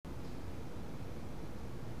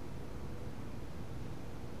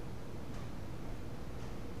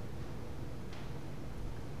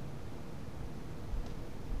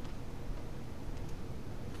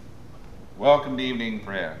Welcome to evening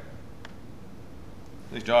prayer.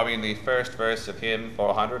 Please join me in the first verse of hymn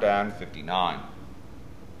 459.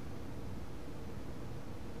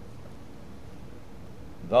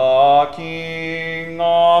 The King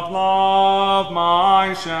of love,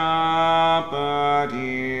 my shepherd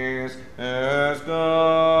is, whose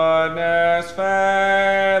goodness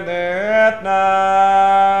faileth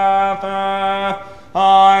never.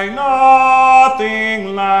 I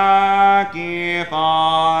nothing lack if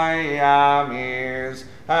I am his,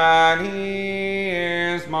 and he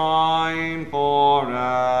is mine forever.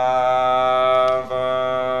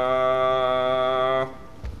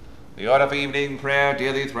 The order of evening prayer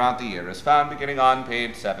daily throughout the year is found beginning on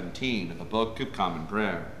page 17 of the Book of Common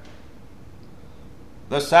Prayer.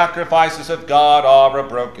 The sacrifices of God are a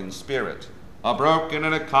broken spirit. A broken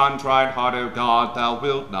and a contrite heart, O God, thou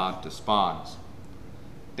wilt not despise.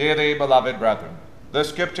 Dearly beloved brethren, the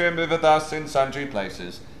Scripture moveth us in sundry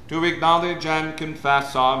places to acknowledge and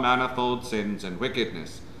confess our manifold sins and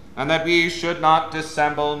wickedness, and that we should not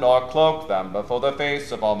dissemble nor cloak them before the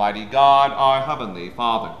face of Almighty God, our heavenly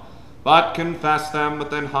Father, but confess them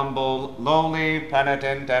with an humble, lowly,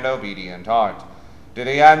 penitent, and obedient heart, to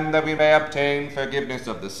the end that we may obtain forgiveness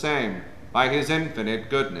of the same by his infinite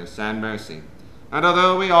goodness and mercy. And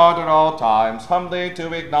although we ought at all times humbly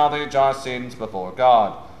to acknowledge our sins before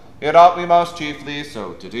God, yet ought we most chiefly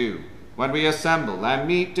so to do, when we assemble and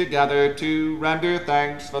meet together to render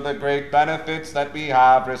thanks for the great benefits that we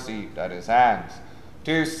have received at his hands,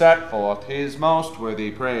 to set forth his most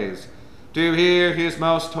worthy praise, to hear his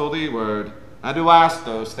most holy word, and to ask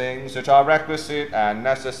those things which are requisite and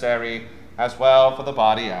necessary, as well for the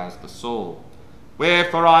body as the soul.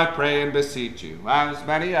 Wherefore I pray and beseech you, as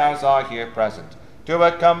many as are here present, to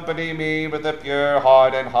accompany me with a pure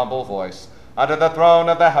heart and humble voice unto the throne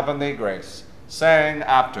of the heavenly grace, saying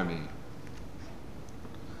after me,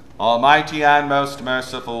 Almighty and most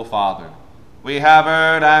merciful Father, we have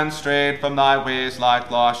erred and strayed from thy ways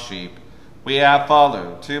like lost sheep. We have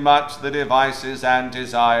followed too much the devices and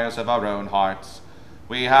desires of our own hearts.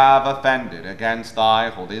 We have offended against thy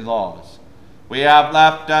holy laws. We have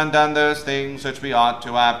left and done those things which we ought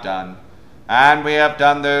to have done, and we have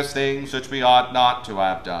done those things which we ought not to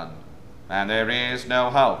have done, and there is no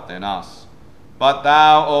health in us. But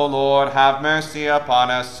thou, O Lord, have mercy upon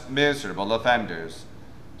us miserable offenders.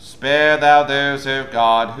 Spare thou those, O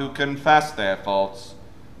God, who confess their faults.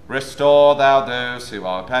 Restore thou those who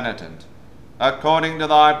are penitent, according to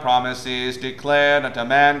thy promises declared unto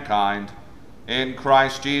mankind in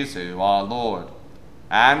Christ Jesus our Lord.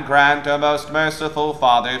 And grant, O most merciful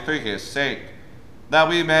Father, for his sake, that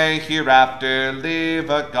we may hereafter live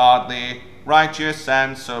a godly, righteous,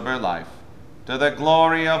 and sober life, to the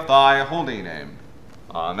glory of thy holy name.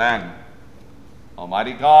 Amen.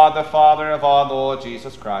 Almighty God, the Father of our Lord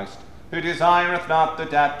Jesus Christ, who desireth not the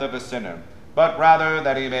death of a sinner, but rather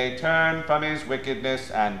that he may turn from his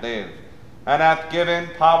wickedness and live, and hath given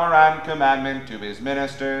power and commandment to his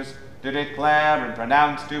ministers to declare and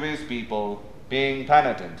pronounce to his people, being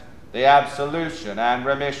penitent, the absolution and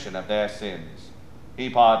remission of their sins. He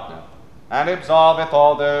pardoneth and absolveth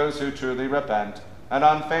all those who truly repent and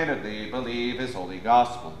unfeignedly believe his holy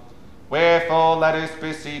gospel. Wherefore let us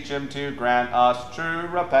beseech him to grant us true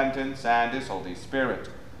repentance and his Holy Spirit,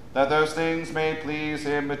 that those things may please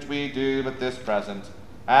him which we do at this present,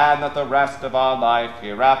 and that the rest of our life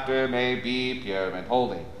hereafter may be pure and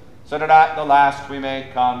holy, so that at the last we may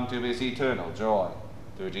come to his eternal joy.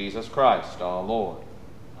 Through Jesus Christ our Lord.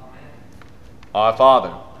 Amen. Our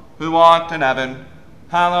Father, who art in heaven,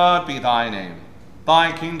 hallowed be thy name.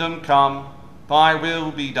 Thy kingdom come, thy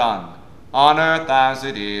will be done, on earth as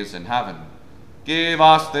it is in heaven. Give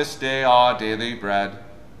us this day our daily bread,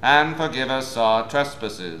 and forgive us our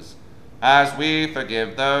trespasses, as we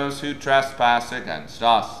forgive those who trespass against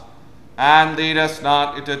us. And lead us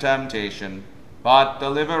not into temptation, but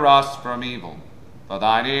deliver us from evil. For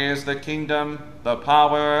thine is the kingdom, the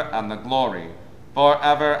power, and the glory,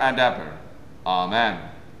 forever and ever. Amen.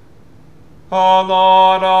 O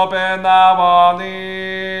Lord, open thou our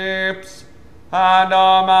lips, and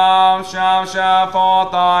our mouth shall shout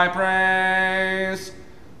forth thy praise.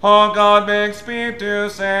 O God, make speed to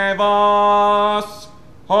save us.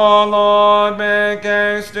 O Lord, make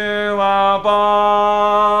haste to help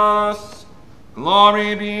us.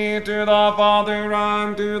 Glory be to the Father,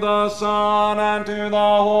 and to the Son, and to the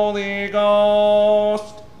Holy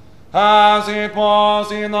Ghost, as it was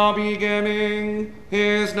in the beginning,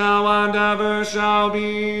 is now, and ever shall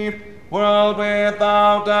be, world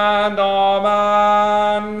without end.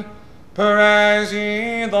 Amen. Praise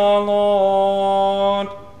ye the Lord.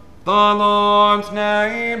 The Lord's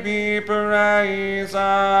name be praised.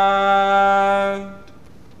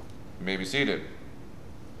 You may be seated.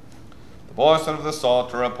 The portion of the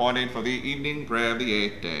Psalter appointed for the evening prayer of the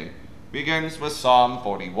 8th day begins with Psalm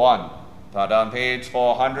 41, found on page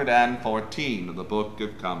 414 of the Book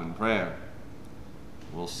of Common Prayer.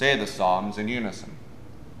 We'll say the Psalms in unison.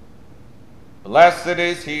 Blessed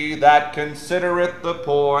is he that considereth the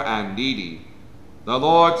poor and needy. The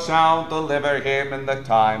Lord shall deliver him in the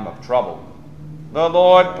time of trouble. The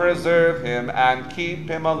Lord preserve him and keep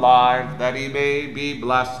him alive, that he may be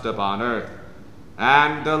blessed upon earth.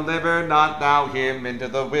 And deliver not thou him into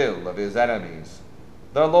the will of his enemies.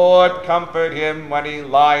 The Lord comfort him when he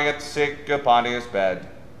lieth sick upon his bed.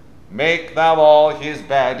 Make thou all his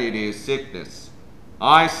bed in his sickness.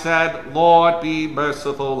 I said, Lord, be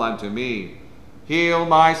merciful unto me. Heal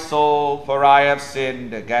my soul, for I have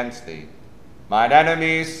sinned against thee. Mine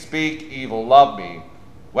enemies speak evil of me.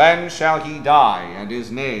 When shall he die, and his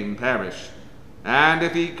name perish? And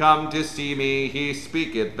if he come to see me, he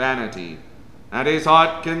speaketh vanity. And his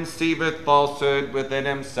heart conceiveth falsehood within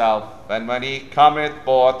himself, and when he cometh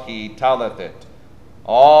forth, he telleth it.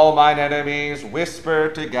 All mine enemies whisper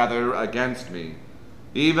together against me.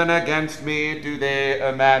 Even against me do they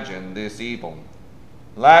imagine this evil.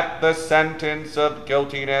 Let the sentence of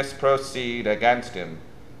guiltiness proceed against him.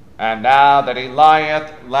 And now that he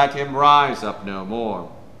lieth, let him rise up no more.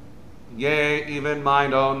 Yea, even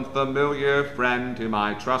mine own familiar friend whom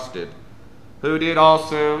I trusted, who did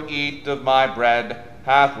also eat of my bread,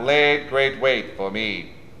 hath laid great weight for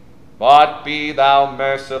me. But be thou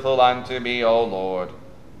merciful unto me, O Lord.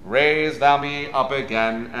 Raise thou me up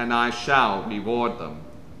again, and I shall reward them.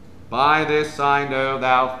 By this I know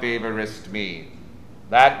thou favorest me,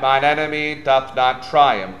 that mine enemy doth not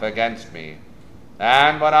triumph against me.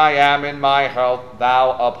 And when I am in my health,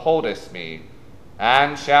 thou upholdest me,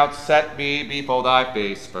 and shalt set me before thy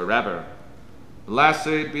face forever.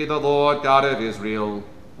 Blessed be the Lord God of Israel,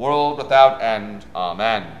 world without end.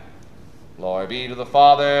 Amen. Glory be to the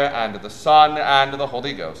Father, and to the Son, and to the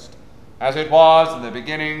Holy Ghost, as it was in the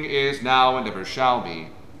beginning, is now, and ever shall be,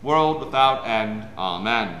 world without end.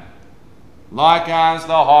 Amen. Like as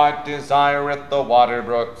the hart desireth the water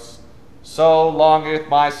brooks, so longeth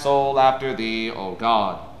my soul after thee, O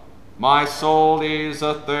God. My soul is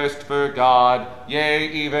athirst for God, yea,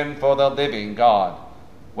 even for the living God.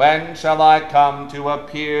 When shall I come to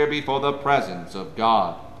appear before the presence of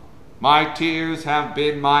God? My tears have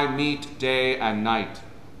been my meat day and night,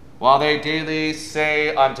 while they daily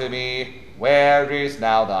say unto me, Where is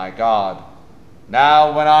now thy God?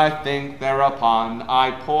 Now when I think thereupon, I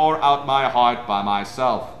pour out my heart by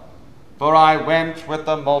myself. For I went with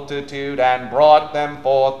the multitude, and brought them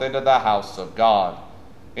forth into the house of God,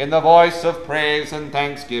 in the voice of praise and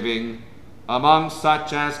thanksgiving, among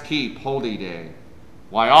such as keep holy day.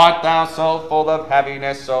 Why art thou so full of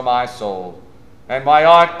heaviness, O my soul? And why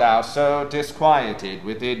art thou so disquieted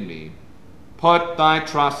within me? Put thy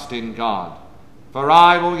trust in God, for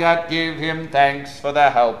I will yet give him thanks for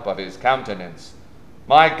the help of his countenance.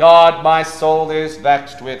 My God, my soul is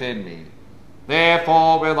vexed within me.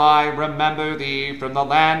 Therefore will I remember thee from the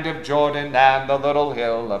land of Jordan and the little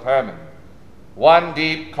hill of Hermon. One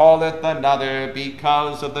deep calleth another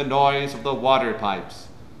because of the noise of the water pipes.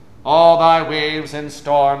 All thy waves and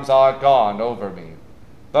storms are gone over me.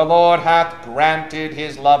 The Lord hath granted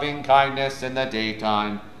his loving kindness in the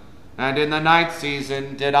daytime, and in the night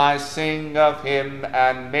season did I sing of him,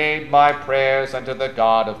 and made my prayers unto the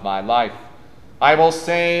God of my life. I will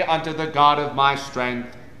say unto the God of my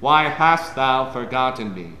strength, Why hast thou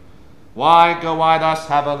forgotten me? Why go I thus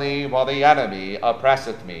heavily, while the enemy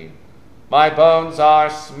oppresseth me? My bones are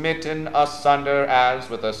smitten asunder as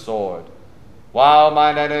with a sword, while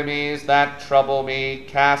mine enemies that trouble me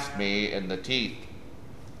cast me in the teeth.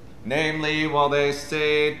 Namely, while they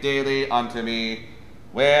say daily unto me,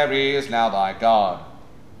 Where is now thy God?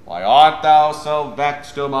 Why art thou so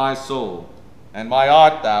vexed, O my soul? And why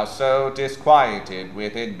art thou so disquieted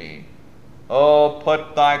within me? O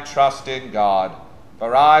put thy trust in God,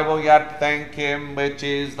 for I will yet thank him, which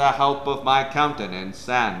is the help of my countenance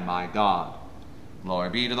and my God. Glory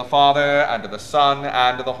be to the Father, and to the Son,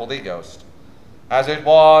 and to the Holy Ghost, as it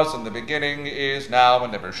was in the beginning, is now,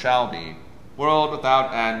 and ever shall be, world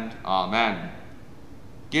without end. Amen.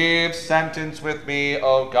 Give sentence with me,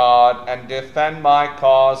 O God, and defend my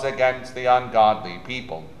cause against the ungodly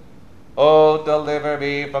people. O deliver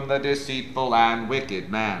me from the deceitful and wicked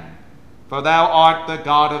man. For thou art the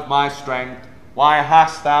God of my strength. Why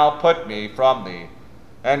hast thou put me from thee?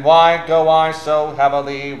 And why go I so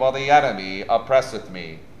heavily, while the enemy oppresseth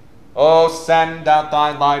me? O send out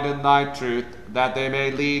thy light and thy truth, that they may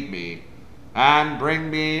lead me, and bring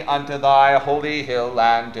me unto thy holy hill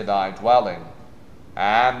and to thy dwelling.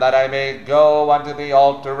 and that I may go unto the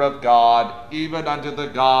altar of God, even unto the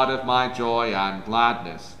God of my joy and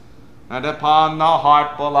gladness. And upon the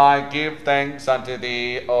harp will I give thanks unto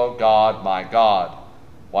thee, O God, my God.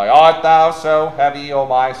 Why art thou so heavy, O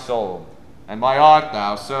my soul? And why art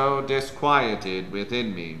thou so disquieted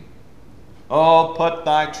within me? O put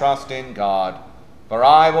thy trust in God, for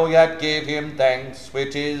I will yet give him thanks,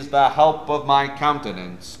 which is the help of my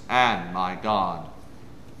countenance and my God.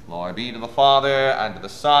 Glory be to the Father, and to the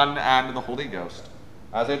Son, and to the Holy Ghost,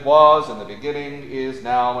 as it was in the beginning, is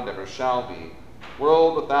now, and ever shall be,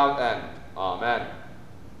 world without end. Amen.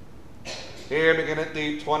 Here beginneth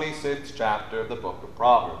the 26th chapter of the book of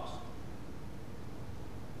Proverbs.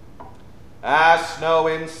 As snow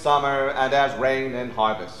in summer, and as rain in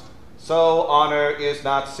harvest, so honor is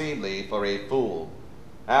not seemly for a fool.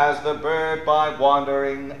 As the bird by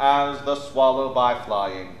wandering, as the swallow by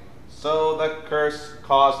flying, so the curse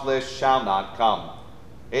causeless shall not come.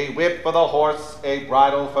 A whip for the horse, a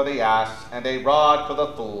bridle for the ass, and a rod for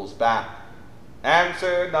the fool's back.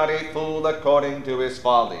 Answer not a fool according to his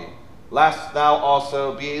folly, lest thou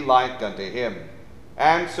also be like unto him.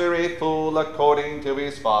 Answer a fool according to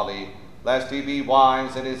his folly, lest he be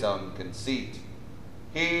wise in his own conceit.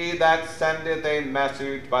 He that sendeth a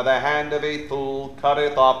message by the hand of a fool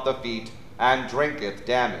cutteth off the feet, and drinketh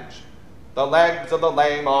damage. The legs of the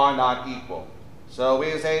lame are not equal, so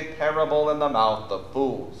is a parable in the mouth of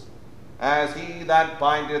fools. As he that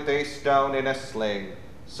bindeth a stone in a sling,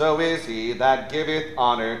 so is he that giveth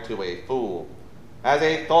honor to a fool. As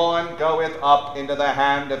a thorn goeth up into the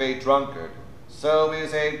hand of a drunkard, so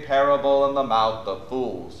is a parable in the mouth of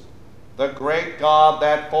fools. The great God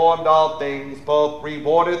that formed all things both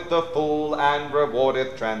rewardeth the fool and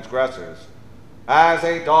rewardeth transgressors. As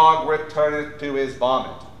a dog returneth to his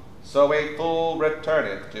vomit, so a fool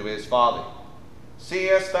returneth to his folly.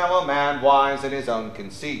 Seest thou a man wise in his own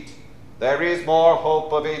conceit? There is more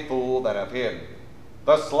hope of a fool than of him.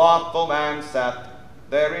 The slothful man saith,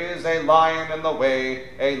 there is a lion in the way,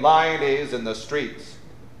 a lion is in the streets.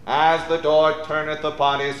 As the door turneth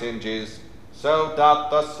upon his hinges, so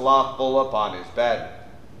doth the slothful upon his bed.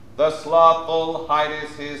 The slothful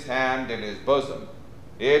hideth his hand in his bosom.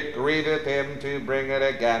 It grieveth him to bring it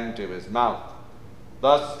again to his mouth.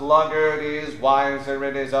 The sluggard is wiser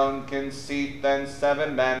in his own conceit than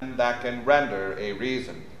 7 men that can render a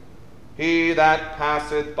reason. He that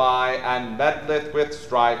passeth by and meddleth with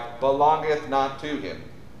strife belongeth not to him,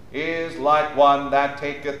 is like one that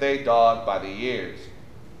taketh a dog by the ears.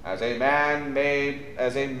 As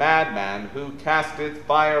a madman who casteth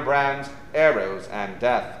firebrands, arrows, and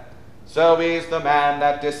death, so is the man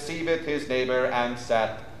that deceiveth his neighbor and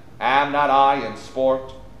saith, am not I in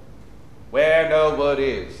sport? Where no wood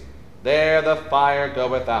is, there the fire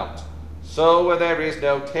goeth out. So where there is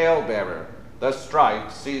no talebearer, the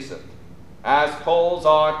strife ceaseth. As coals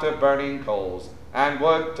are to burning coals, and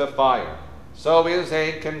wood to fire, so is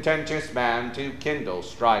a contentious man to kindle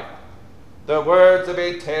strife. The words of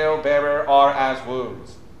a talebearer are as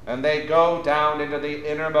wounds, and they go down into the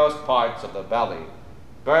innermost parts of the belly.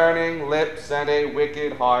 Burning lips and a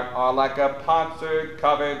wicked heart are like a potsherd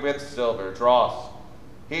covered with silver dross.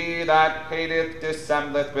 He that hateth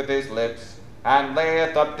dissembleth with his lips, and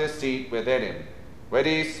layeth up deceit within him. When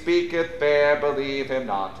he speaketh fair, believe him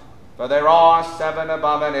not, for there are 7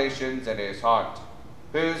 abominations in his heart,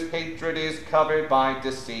 whose hatred is covered by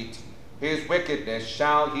deceit. His wickedness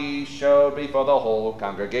shall he show before the whole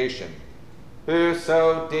congregation.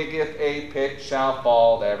 Whoso diggeth a pit shall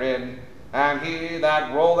fall therein, and he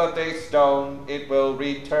that rolleth a stone, it will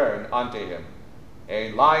return unto him.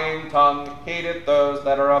 A lying tongue hateth those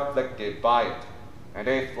that are afflicted by it, and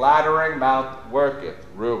a flattering mouth worketh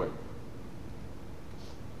ruin.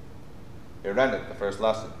 Here endeth the first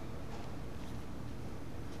lesson.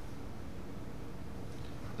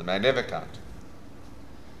 The Magnificat.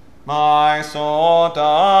 My soul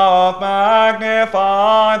doth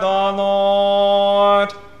magnify the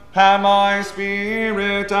Lord, and my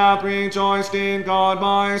spirit hath rejoiced in God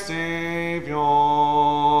my Saviour.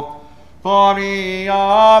 For he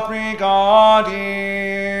hath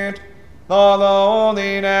regarded the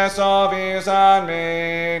lowliness of his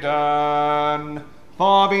handmaiden.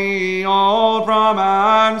 For behold, from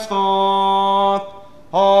henceforth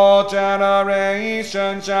all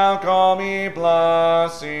generations shall call me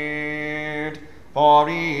blessed. For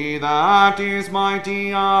he that is mighty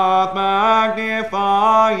hath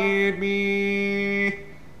magnified me,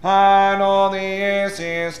 and holy is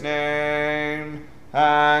his name,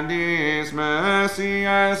 and his mercy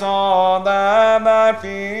is on them that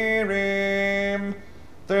fear him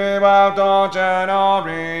throughout all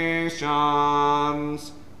generations.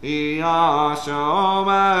 He hath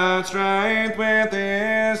shown strength with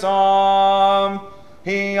his arm.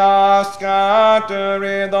 He hath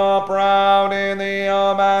scattered the proud in the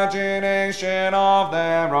imagination of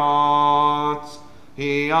their hearts.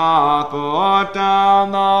 He hath put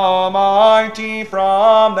down the mighty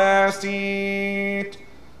from their seat,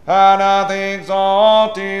 and hath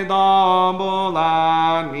exalted the humble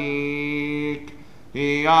and meek.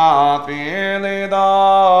 He hath filled the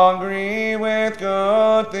hungry with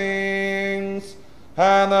good things,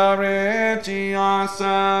 and the rich he hath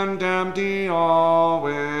sent empty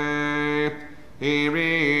away. He,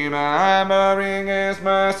 remembering his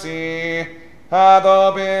mercy, hath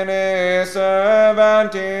opened his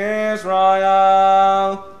servant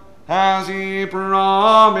Israel, as he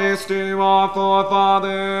promised to our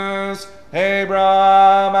forefathers,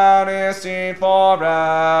 Abraham and his seed forever.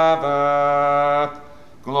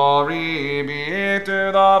 Glory be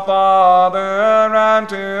to the Father, and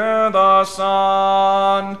to the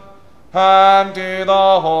Son, and to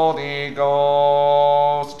the Holy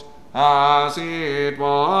Ghost, as it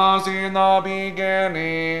was in the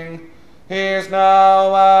beginning, is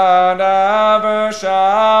now, and ever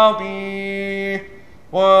shall be,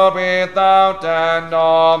 world without end.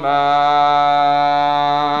 Amen.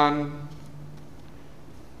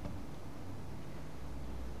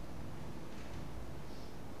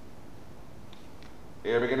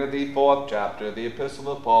 Here beginneth the 4th chapter of the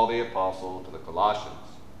Epistle of Paul the Apostle to the Colossians.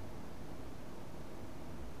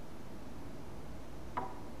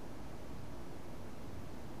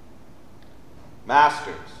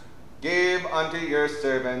 Masters, give unto your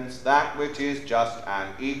servants that which is just and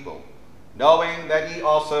equal, knowing that ye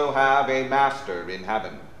also have a Master in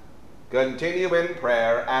heaven. Continue in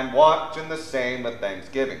prayer, and watch in the same with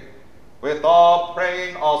thanksgiving, withal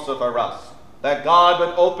praying also for us, that God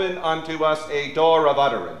would open unto us a door of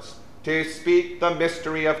utterance, to speak the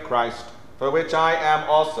mystery of Christ, for which I am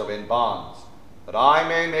also in bonds, that I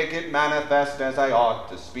may make it manifest as I ought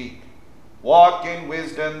to speak. Walk in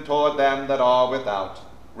wisdom toward them that are without,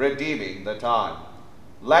 redeeming the time.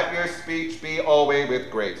 Let your speech be always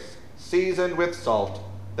with grace, seasoned with salt,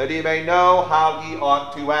 that ye may know how ye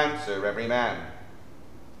ought to answer every man.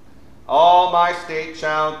 All my state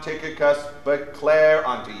shall Tychicus declare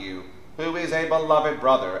unto you, who is a beloved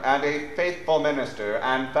brother, and a faithful minister,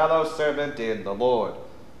 and fellow servant in the Lord,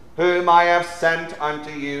 whom I have sent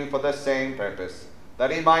unto you for the same purpose,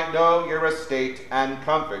 that he might know your estate, and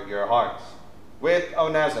comfort your hearts, with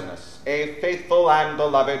Onesimus, a faithful and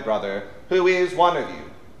beloved brother, who is one of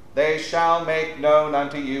you. They shall make known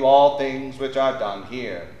unto you all things which are done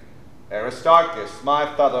here. Aristarchus,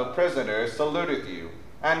 my fellow prisoner, saluteth you,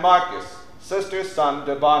 and Marcus, sister's son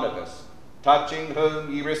to Barnabas, touching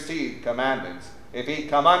whom ye receive commandments. If he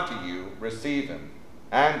come unto you, receive him.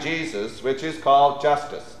 And Jesus, which is called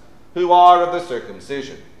Justus, who are of the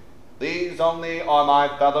circumcision. These only are my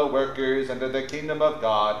fellow workers unto the kingdom of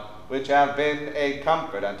God, which have been a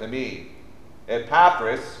comfort unto me.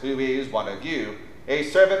 Epaphras, who is one of you, a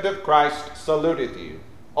servant of Christ, saluteth you,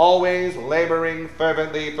 always laboring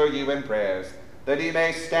fervently for you in prayers, that he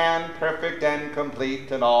may stand perfect and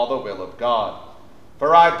complete in all the will of God.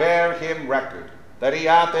 For I bear him record, that he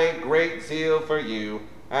hath a great zeal for you,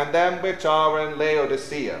 and them which are in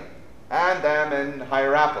Laodicea, and them in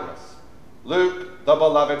Hierapolis. Luke, the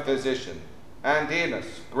beloved physician, and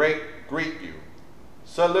Demas, greet you.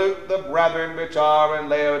 Salute the brethren which are in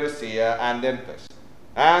Laodicea and Nymphas,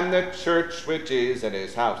 and the church which is in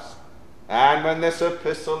his house. And when this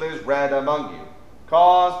epistle is read among you,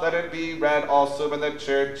 cause that it be read also in the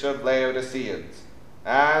church of Laodiceans,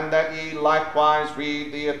 and that ye likewise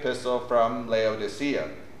read the epistle from Laodicea.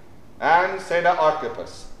 And say to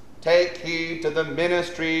Archippus, take heed to the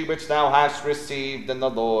ministry which thou hast received in the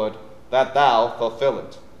Lord, that thou fulfill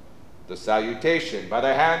it. The salutation by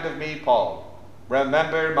the hand of me, Paul.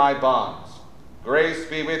 Remember my bonds. Grace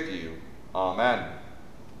be with you. Amen.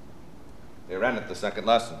 Here endeth the second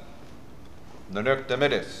lesson. The Nunc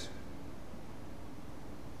Dimittis.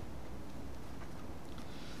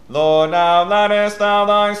 Lord, now lettest thou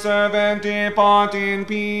thy servant depart in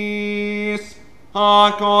peace,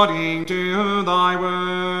 according to thy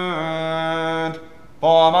word.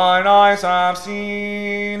 For mine eyes have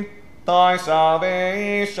seen thy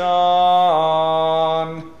salvation,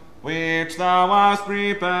 which thou hast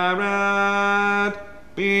prepared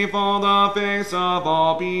before the face of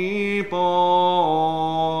all people,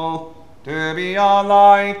 to be a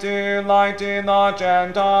light to lighten the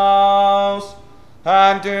Gentiles,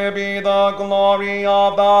 and to be the glory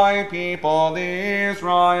of thy people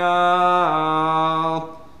Israel.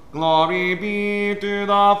 Glory be to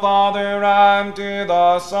the Father, and to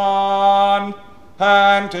the Son,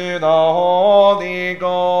 and to the Holy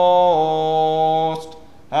Ghost,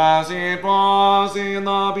 as it was in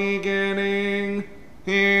the beginning,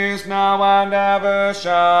 is now, and ever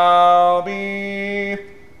shall be,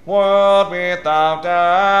 world without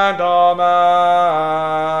end. Amen.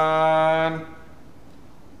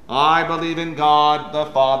 I believe in God, the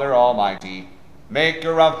Father Almighty,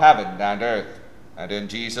 maker of heaven and earth, and in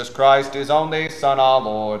Jesus Christ, his only Son, our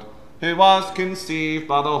Lord, who was conceived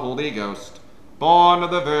by the Holy Ghost, born of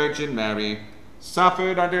the Virgin Mary,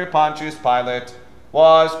 suffered under Pontius Pilate,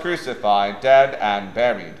 was crucified, dead, and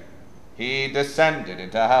buried. He descended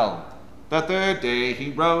into hell. The third day he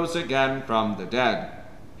rose again from the dead.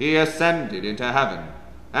 He ascended into heaven,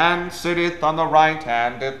 and sitteth on the right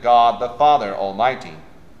hand of God the Father Almighty.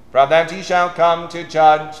 From thence he shall come to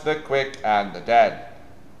judge the quick and the dead.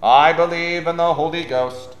 I believe in the Holy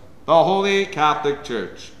Ghost, the holy Catholic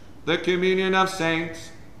Church, the communion of saints,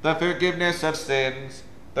 the forgiveness of sins,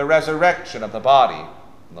 the resurrection of the body,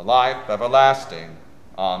 and the life everlasting.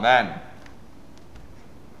 Amen.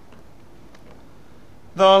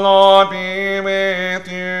 The Lord be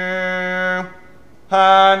with you,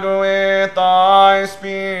 and with thy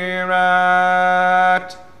spirit.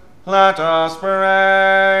 Let us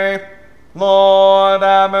pray. Lord,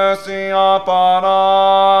 have mercy upon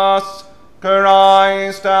us.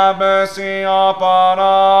 Christ, have mercy upon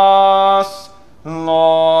us.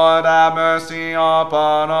 Lord, have mercy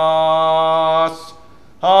upon us.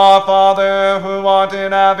 Our Father, who art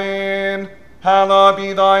in heaven, hallowed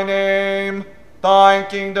be thy name. Thy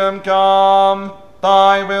kingdom come,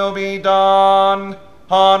 thy will be done,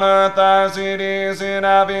 on earth as it is in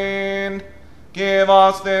heaven. Give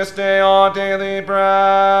us this day our daily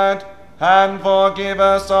bread, and forgive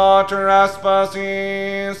us our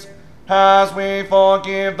trespasses, as we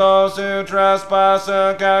forgive those who trespass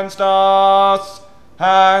against us.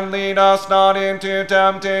 And lead us not into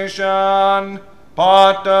temptation,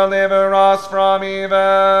 but deliver us from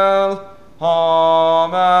evil.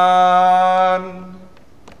 Amen.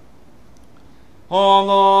 O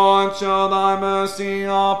Lord, show thy mercy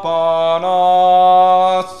upon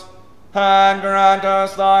us, and grant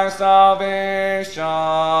us thy salvation.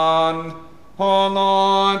 O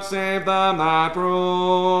Lord, save them that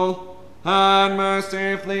rule, and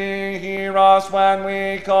mercifully hear us when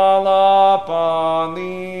we call upon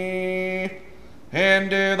thee.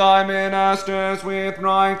 Endue thy ministers with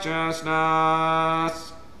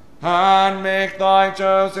righteousness, and make thy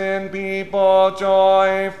chosen people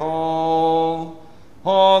joyful.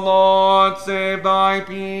 O Lord, save thy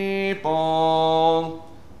people,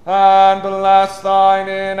 and bless thine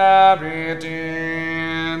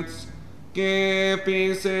inheritance. Give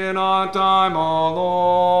peace in our time, O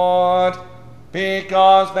Lord,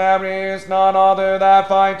 because there is none other that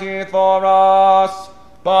fighteth for us,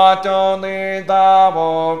 but only thou,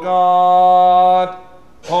 O God.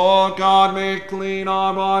 O God, make clean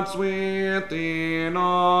our hearts within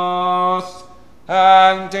us,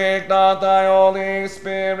 and take not thy Holy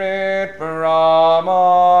Spirit from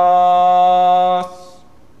us.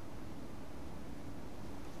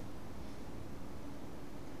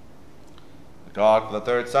 God, for the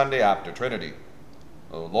third Sunday after Trinity.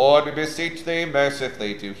 O Lord, we beseech thee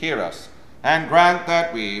mercifully to hear us, and grant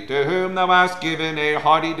that we, to whom thou hast given a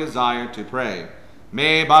hearty desire to pray,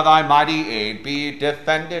 may by thy mighty aid be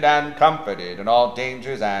defended and comforted in all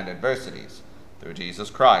dangers and adversities, through Jesus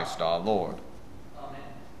Christ our Lord. Amen.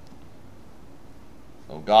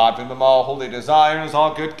 O God, from whom all holy desires,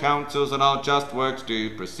 all good counsels, and all just works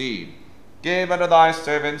do proceed, give unto thy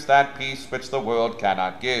servants that peace which the world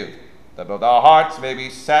cannot give, that both our hearts may be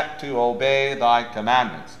set to obey thy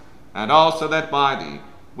commandments, and also that by thee,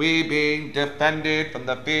 we being defended from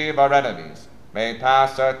the fear of our enemies, may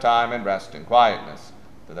pass our time in rest and quietness,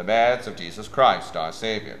 through the merits of Jesus Christ our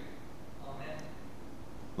Saviour. Amen.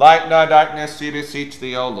 Lighten our darkness, we beseech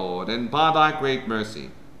thee, O Lord, and by thy great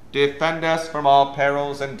mercy, defend us from all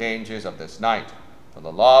perils and dangers of this night, for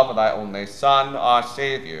the love of thy only Son, our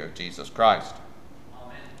Saviour, Jesus Christ.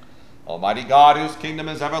 Amen. Almighty God, whose kingdom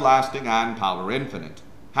is everlasting and power infinite,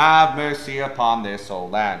 have mercy upon this whole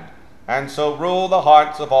land, and so rule the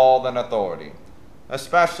hearts of all in authority,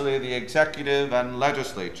 especially the executive and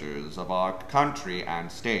legislatures of our country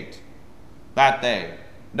and state, that they,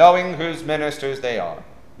 knowing whose ministers they are,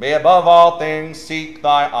 may above all things seek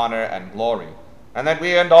thy honor and glory, and that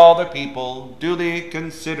we and all the people, duly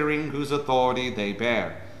considering whose authority they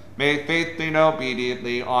bear, may faithfully and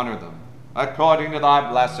obediently honor them, according to thy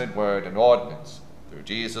blessed word and ordinance, through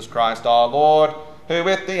Jesus Christ our Lord, who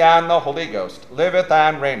with thee and the Holy Ghost liveth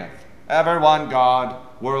and reigneth, ever one God,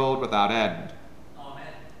 world without end.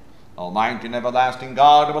 Almighty and everlasting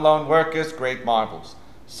God, who alone workest great marvels,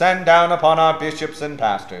 send down upon our bishops and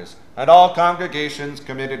pastors, and all congregations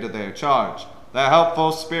committed to their charge, the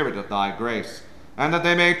helpful spirit of thy grace, and that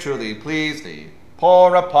they may truly please thee,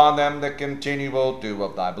 pour upon them the continual dew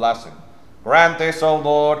of thy blessing. Grant this, O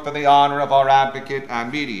Lord, for the honor of our advocate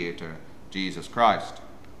and mediator, Jesus Christ.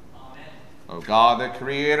 Amen. O God, the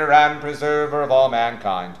creator and preserver of all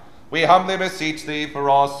mankind, we humbly beseech thee for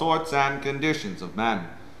all sorts and conditions of men,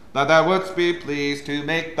 that thou wouldst be pleased to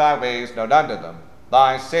make thy ways known unto them,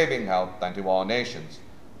 thy saving help unto all nations.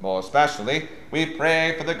 More especially, we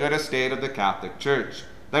pray for the good estate of the Catholic Church,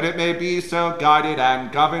 that it may be so guided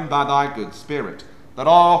and governed by thy good Spirit, that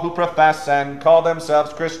all who profess and call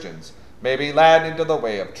themselves Christians may be led into the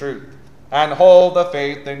way of truth, and hold the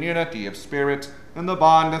faith in unity of spirit, in the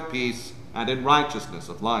bond of peace, and in righteousness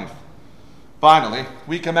of life. Finally,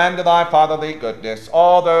 we commend to thy fatherly goodness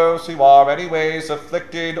all those who are any ways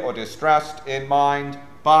afflicted or distressed in mind,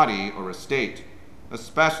 body, or estate,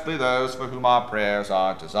 especially those for whom our prayers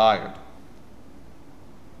are desired.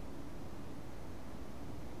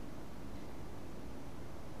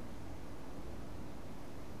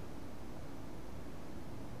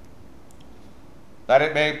 That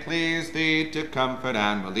it may please thee to comfort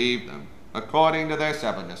and relieve them, according to their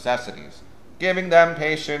several necessities, giving them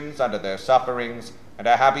patience under their sufferings, and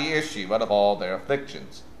a happy issue out of all their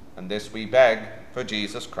afflictions. And this we beg for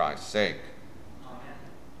Jesus Christ's sake. Amen.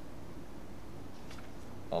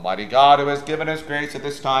 Almighty God, who has given us grace at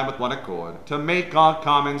this time with one accord, to make our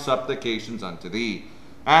common supplications unto thee,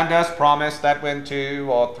 and hast promised that when 2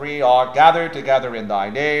 or 3 are gathered together in thy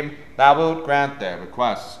name, thou wilt grant their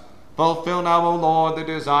requests. Fulfill now, O Lord, the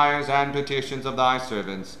desires and petitions of thy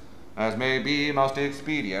servants, as may be most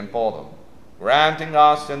expedient for them, granting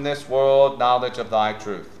us in this world knowledge of thy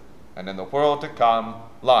truth, and in the world to come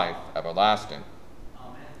life everlasting.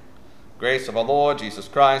 Amen. Grace of our Lord Jesus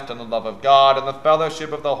Christ, and the love of God, and the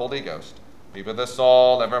fellowship of the Holy Ghost be with us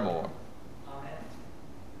all evermore. Amen.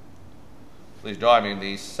 Please join me in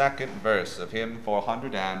the second verse of hymn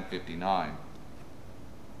 459.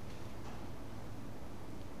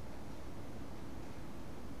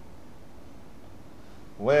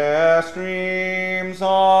 Where streams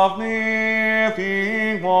of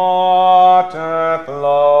living water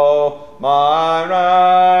flow, my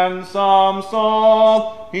ransom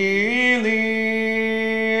soul he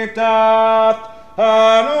leadeth,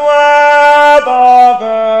 and where the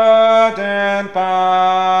verdant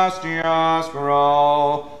pastures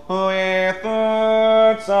grow, with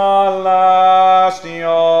birds